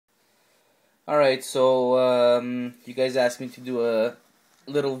Alright, so you guys asked me to do a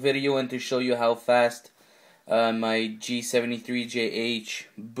little video and to show you how fast my G73JH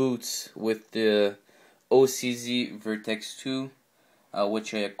boots with the OCZ Vertex 2,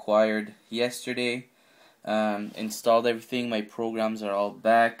 which I acquired yesterday. Installed everything, my programs are all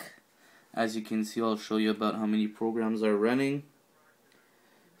back. As you can see, I'll show you about how many programs are running.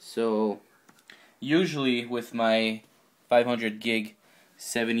 So, usually with my 500 gig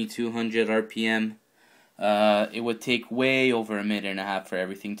 7200 RPM, it would take way over a minute and a half for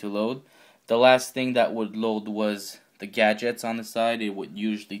everything to load. The last thing that would load was the gadgets on the side. It would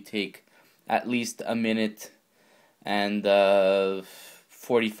usually take at least a minute and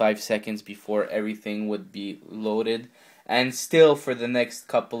 45 seconds before everything would be loaded, and still for the next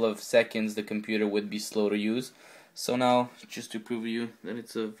couple of seconds the computer would be slow to use. So now, just to prove to you that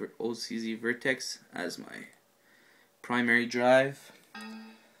it's a OCZ Vertex as my primary drive.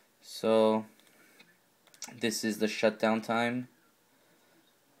 So this is the shutdown time.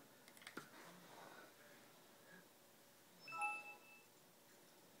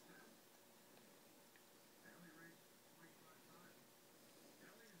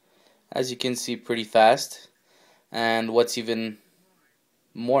 As you can see, pretty fast. And what's even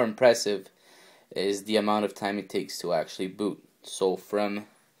more impressive is the amount of time it takes to actually boot. So from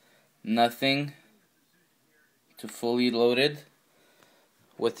nothing to fully loaded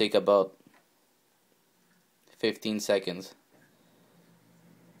would take about 15 seconds.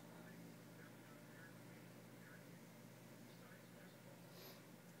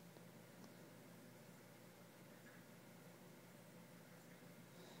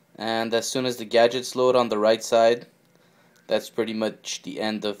 And as soon as the gadgets load on the right side, that's pretty much the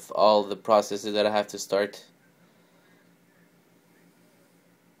end of all the processes that I have to start.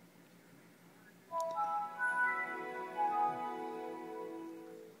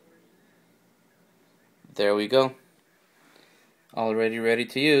 There we go. Already ready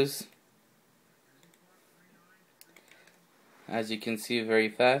to use. As you can see, very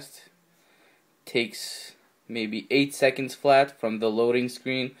fast. Takes maybe 8 seconds flat from the loading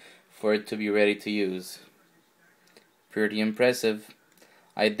screen for it to be ready to use. Pretty impressive.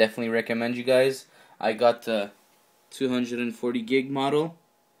 I definitely recommend you guys. I got the 240 gig model.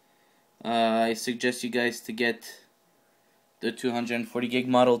 I suggest you guys to get the 240 gig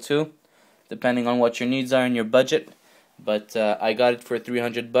model too, depending on what your needs are and your budget. But I got it for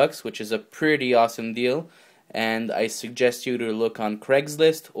 $300, which is a pretty awesome deal. And I suggest you to look on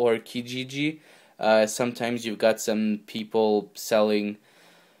Craigslist or Kijiji. Sometimes you've got some people selling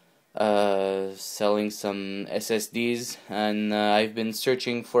some SSDs, and I've been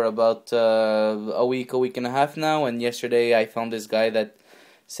searching for about a week and a half now, and yesterday I found this guy that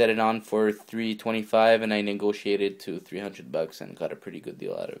set it on for $325, and I negotiated to $300 and got a pretty good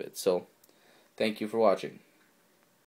deal out of it. So thank you for watching.